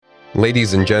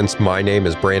Ladies and gents, my name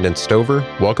is Brandon Stover.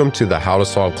 Welcome to the How to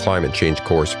Solve Climate Change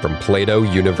course from Plato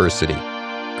University.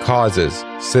 Causes,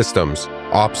 systems,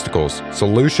 obstacles,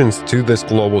 solutions to this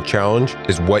global challenge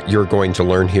is what you're going to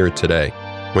learn here today.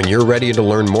 When you're ready to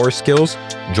learn more skills,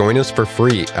 join us for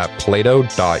free at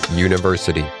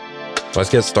plato.university. Let's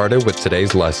get started with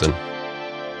today's lesson.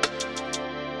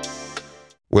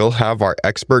 We'll have our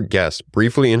expert guests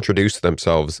briefly introduce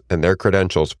themselves and their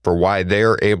credentials for why they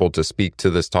are able to speak to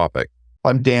this topic.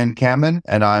 I'm Dan Kammen,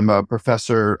 and I'm a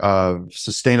professor of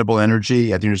sustainable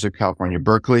energy at the University of California,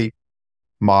 Berkeley.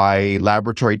 My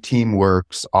laboratory team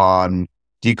works on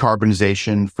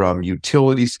decarbonization from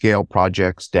utility scale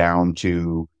projects down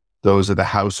to those at the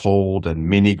household and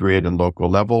mini grid and local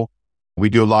level. We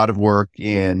do a lot of work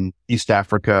in East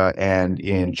Africa and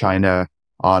in China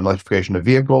on electrification of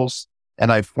vehicles.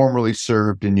 And I formerly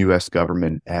served in U.S.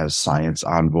 government as science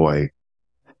envoy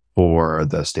for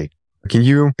the state. Can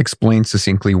you explain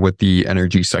succinctly what the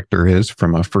energy sector is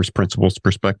from a first principles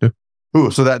perspective?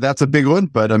 So that's a big one.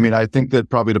 But I think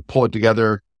that probably to pull it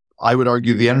together, I would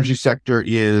argue the energy sector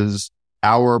is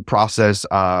our process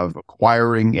of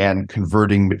acquiring and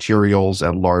converting materials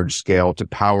at large scale to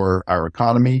power our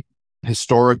economy.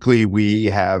 Historically, we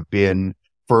have been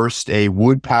first a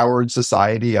wood-powered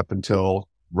society up until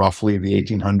roughly the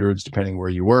 1800s, depending where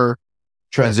you were,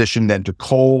 transitioned then to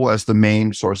coal as the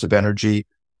main source of energy,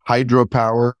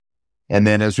 hydropower. And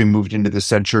then as we moved into the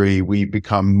century, we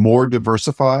become more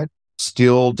diversified,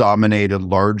 still dominated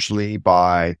largely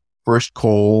by first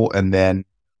coal and then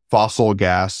fossil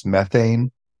gas, methane,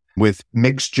 with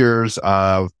mixtures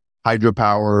of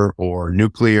hydropower or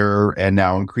nuclear and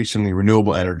now increasingly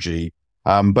renewable energy.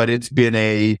 But it's been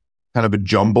a kind of a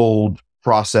jumbled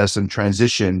process and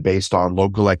transition based on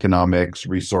local economics,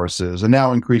 resources, and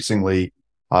now increasingly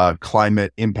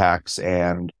climate impacts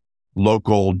and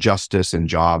local justice and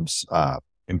jobs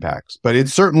impacts. But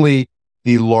it's certainly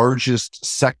the largest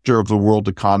sector of the world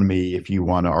economy, if you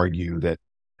want to argue that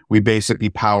we basically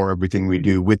power everything we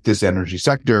do with this energy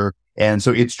sector. And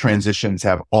so its transitions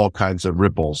have all kinds of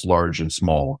ripples, large and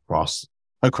small,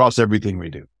 across everything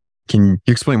we do. Can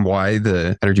you explain why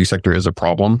the energy sector is a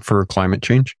problem for climate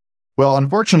change? Well,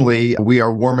 unfortunately, we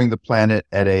are warming the planet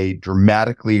at a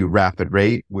dramatically rapid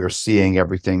rate. We're seeing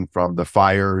everything from the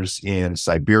fires in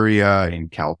Siberia, in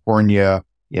California,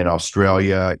 in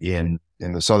Australia, in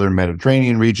the southern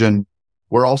Mediterranean region.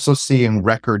 We're also seeing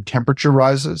record temperature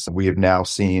rises. We have now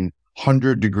seen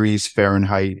 100 degrees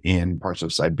Fahrenheit in parts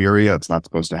of Siberia. It's not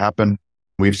supposed to happen.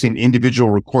 We've seen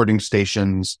individual recording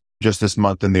stations. Just this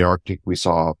month in the Arctic, we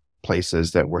saw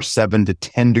places that were 7 to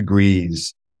 10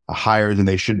 degrees higher than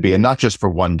they should be. And not just for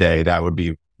one day, that would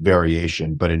be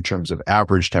variation, but in terms of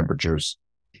average temperatures.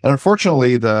 And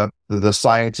unfortunately, the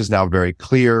science is now very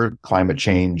clear, climate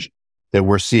change that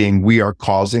we're seeing, we are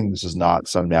causing. This is not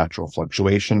some natural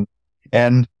fluctuation.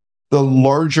 And the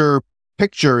larger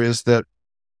picture is that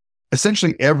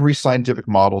essentially every scientific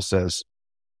model says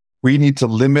we need to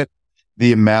limit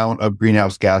the amount of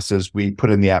greenhouse gases we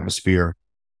put in the atmosphere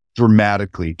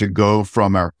dramatically to go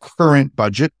from our current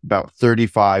budget, about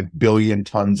 35 billion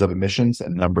tons of emissions,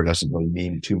 and the number doesn't really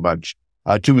mean too much,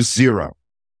 to zero,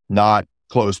 not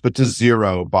close, but to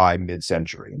zero by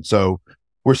mid-century. And so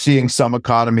we're seeing some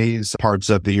economies, parts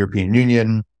of the European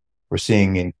Union, we're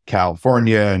seeing in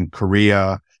California and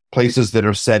Korea, places that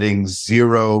are setting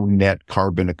zero net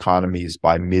carbon economies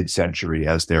by mid-century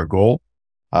as their goal.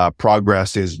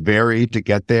 Progress is varied to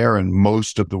get there, and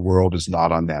most of the world is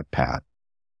not on that path.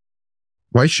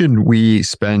 Why should we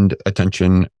spend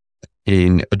attention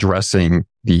in addressing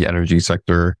the energy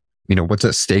sector? What's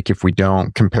at stake if we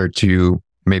don't, compared to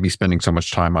maybe spending so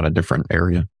much time on a different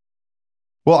area?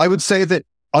 Well, I would say that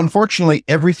unfortunately,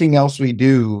 everything else we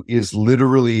do is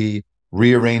literally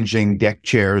rearranging deck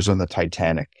chairs on the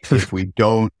Titanic if we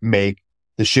don't make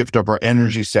the shift of our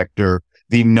energy sector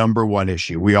the number one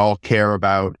issue. We all care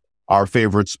about our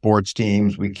favorite sports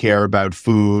teams. We care about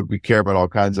food. We care about all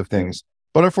kinds of things.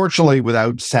 But unfortunately,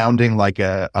 without sounding like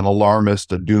an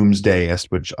alarmist, a doomsdayist,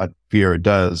 which I fear it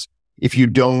does, if you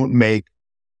don't make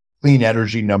clean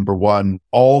energy number one,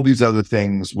 all these other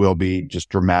things will be just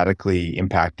dramatically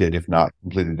impacted, if not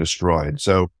completely destroyed.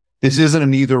 So this isn't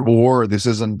an either or. This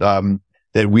isn't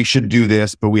that we should do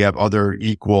this, but we have other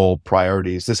equal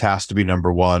priorities. This has to be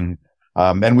number one.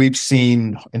 And we've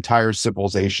seen entire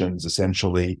civilizations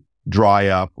essentially dry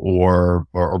up or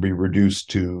be reduced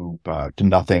to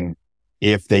nothing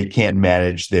if they can't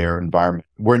manage their environment.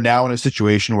 We're now in a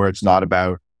situation where it's not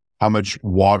about how much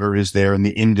water is there in the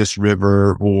Indus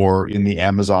River or in the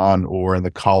Amazon or in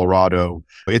the Colorado.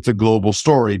 It's a global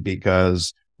story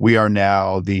because we are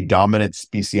now the dominant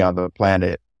species on the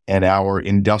planet and our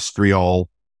industrial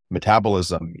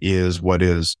metabolism is what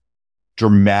is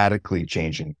dramatically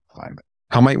changing climate.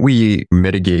 How might we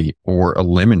mitigate or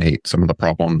eliminate some of the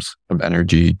problems of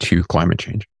energy to climate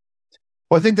change?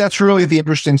 Well, I think that's really the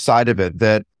interesting side of it,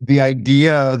 that the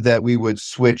idea that we would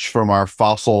switch from our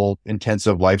fossil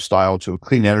intensive lifestyle to a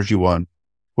clean energy one,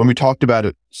 when we talked about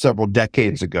it several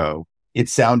decades ago, it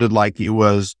sounded like it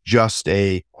was just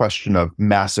a question of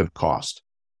massive cost.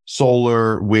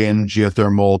 Solar, wind,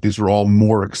 geothermal, these were all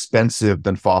more expensive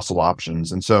than fossil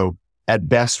options. And so at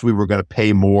best, we were going to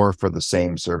pay more for the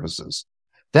same services.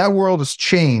 That world has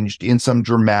changed in some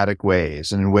dramatic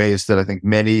ways, and in ways that I think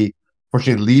many,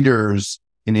 fortunately, leaders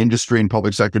in industry and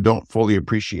public sector don't fully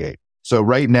appreciate. So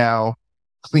right now,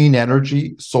 clean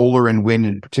energy, solar and wind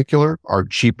in particular, are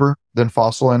cheaper than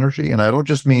fossil energy. And I don't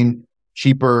just mean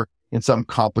cheaper in some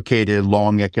complicated,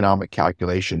 long economic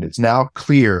calculation. It's now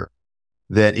clear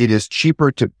that it is cheaper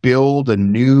to build a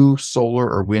new solar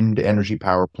or wind energy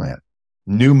power plant,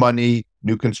 new money,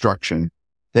 new construction,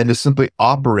 than to simply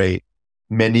operate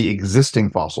many existing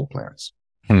fossil plants.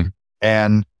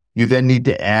 And you then need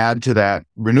to add to that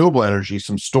renewable energy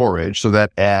some storage. So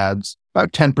that adds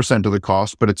about 10% of the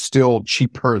cost, but it's still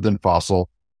cheaper than fossil.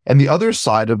 And the other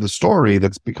side of the story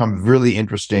that's become really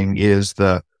interesting is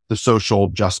the social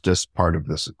justice part of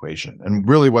this equation. And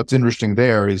really what's interesting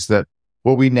there is that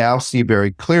what we now see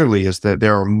very clearly is that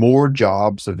there are more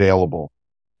jobs available,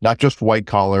 not just white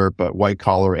collar, but white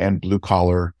collar and blue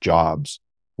collar jobs,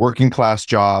 working class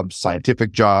jobs,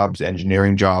 scientific jobs,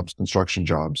 engineering jobs, construction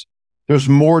jobs. There's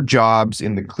more jobs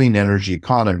in the clean energy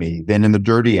economy than in the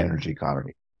dirty energy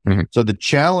economy. So the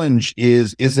challenge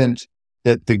isn't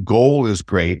that the goal is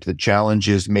great. The challenge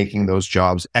is making those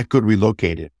jobs equitably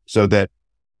located so that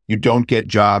you don't get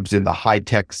jobs in the high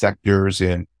tech sectors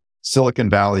in Silicon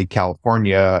Valley,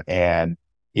 California, and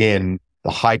in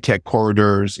the high tech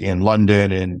corridors in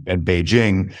London and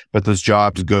Beijing, but those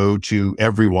jobs go to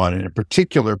everyone, and in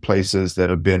particular places that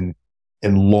have been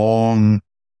in long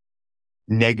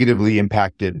negatively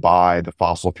impacted by the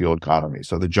fossil fuel economy.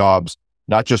 So the jobs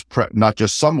not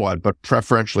just somewhat, but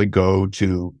preferentially go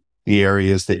to the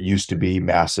areas that used to be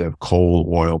massive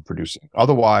coal, oil producing.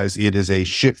 Otherwise, it is a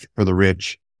shift for the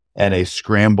rich and a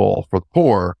scramble for the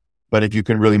poor. But if you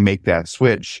can really make that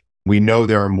switch, we know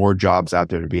there are more jobs out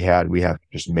there to be had. We have to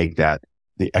just make that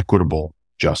the equitable,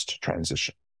 just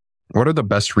transition. What are the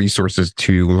best resources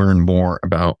to learn more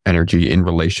about energy in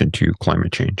relation to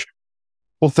climate change?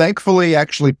 Well, thankfully,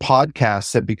 actually,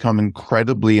 podcasts have become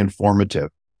incredibly informative.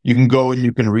 You can go and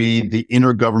you can read the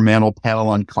Intergovernmental Panel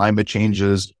on Climate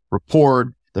Change's report.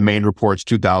 The main report's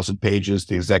 2,000 pages.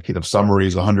 The executive summary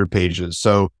is 100 pages.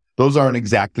 So those aren't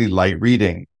exactly light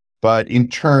reading. But in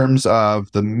terms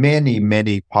of the many,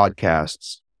 many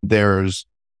podcasts, there's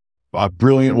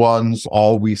brilliant ones.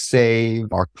 All We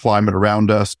Save, Our Climate Around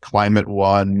Us, Climate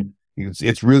One.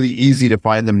 It's really easy to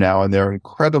find them now. And they're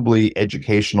incredibly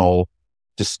educational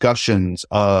discussions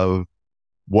of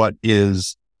what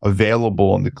is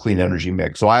available in the clean energy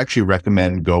mix. So I actually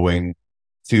recommend going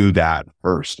to that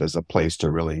first as a place to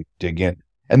really dig in.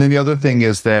 And then the other thing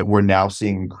is that we're now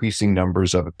seeing increasing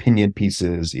numbers of opinion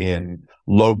pieces in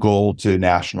local to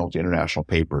national to international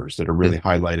papers that are really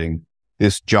highlighting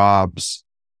this jobs,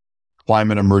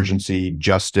 climate emergency,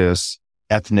 justice,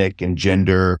 ethnic and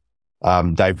gender,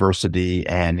 diversity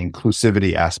and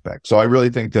inclusivity aspect. So I really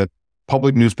think that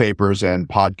public newspapers and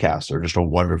podcasts are just a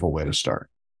wonderful way to start.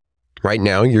 Right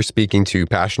now, you're speaking to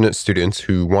passionate students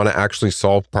who want to actually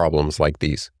solve problems like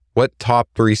these. What top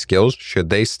 3 skills should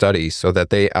they study so that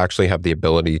they actually have the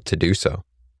ability to do so?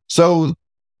 So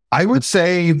I would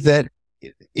say that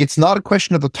it's not a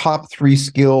question of the top 3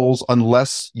 skills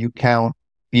unless you count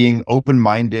being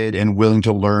open-minded and willing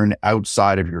to learn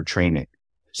outside of your training.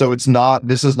 So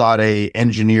this is not a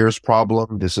engineer's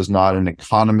problem. This is not an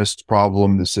economist's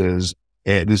problem. This is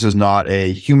not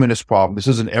a humanist problem. This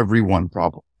is an everyone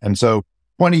problem. And so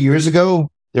 20 years ago,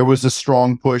 there was a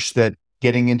strong push that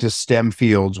getting into STEM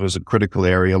fields was a critical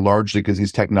area, largely because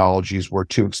these technologies were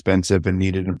too expensive and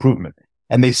needed improvement.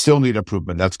 And they still need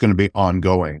improvement. That's going to be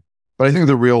ongoing. But I think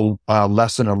the real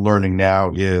lesson of learning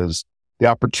now is the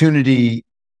opportunity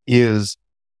is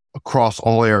across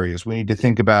all areas. We need to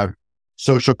think about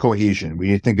social cohesion. We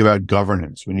need to think about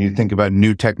governance. We need to think about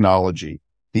new technology,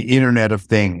 the Internet of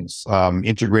Things,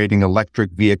 integrating electric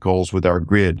vehicles with our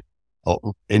grid,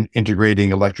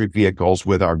 integrating electric vehicles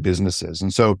with our businesses.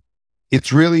 And so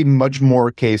it's really much more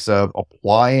a case of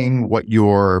applying what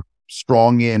you're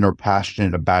strong in or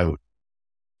passionate about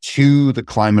to the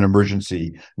climate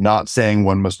emergency, not saying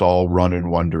one must all run in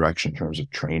one direction in terms of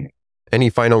training. Any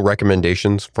final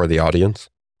recommendations for the audience?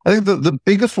 I think the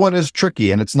biggest one is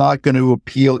tricky, and it's not going to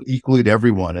appeal equally to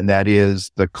everyone. And that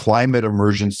is the climate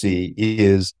emergency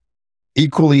is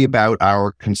equally about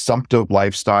our consumptive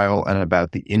lifestyle and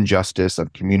about the injustice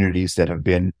of communities that have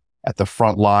been at the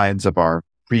front lines of our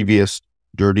previous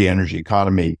dirty energy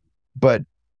economy. But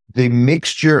the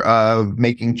mixture of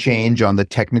making change on the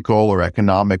technical or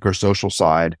economic or social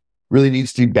side really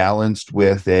needs to be balanced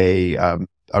with a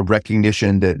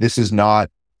recognition that this is not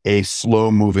a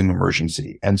slow moving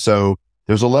emergency. And so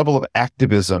there's a level of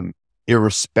activism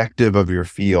irrespective of your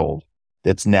field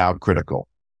that's now critical.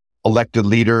 Elected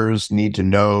leaders need to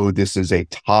know this is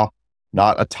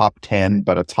not a top 10,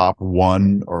 but a top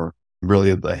 1, or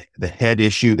really the head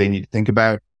issue they need to think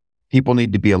about. People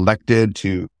need to be elected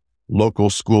to local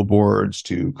school boards,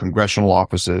 to congressional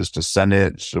offices, to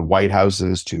Senate, to White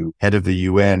Houses, to head of the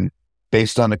UN,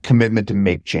 based on a commitment to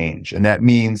make change. And that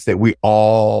means that we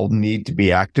all need to be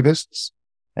activists,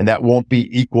 and that won't be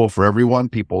equal for everyone.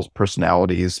 People's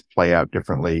personalities play out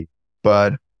differently,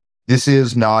 but this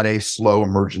is not a slow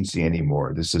emergency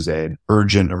anymore. This is an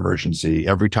urgent emergency.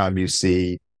 Every time you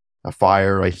see a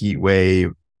fire, a heat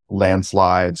wave,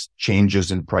 landslides,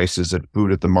 changes in prices of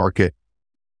food at the market,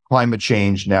 climate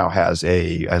change now has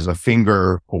a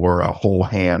finger or a whole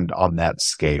hand on that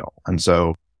scale. And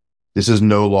so this is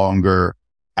no longer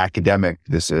academic.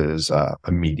 This is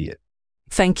immediate.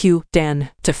 Thank you,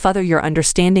 Dan. To further your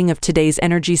understanding of today's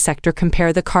energy sector,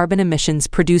 compare the carbon emissions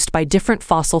produced by different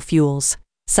fossil fuels,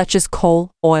 such as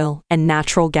coal, oil, and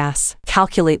natural gas.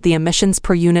 Calculate the emissions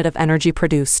per unit of energy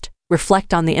produced.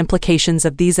 Reflect on the implications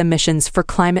of these emissions for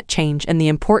climate change and the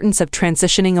importance of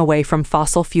transitioning away from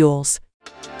fossil fuels.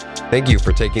 Thank you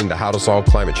for taking the How to Solve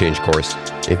Climate Change course.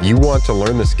 If you want to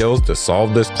learn the skills to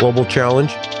solve this global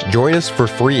challenge, join us for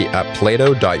free at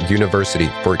plato.university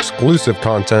for exclusive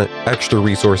content, extra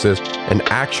resources, and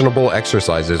actionable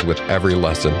exercises with every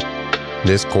lesson.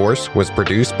 This course was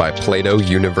produced by Plato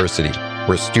University,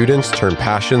 where students turn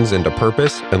passions into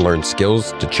purpose and learn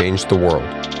skills to change the world.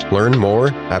 Learn more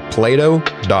at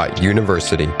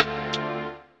plato.university.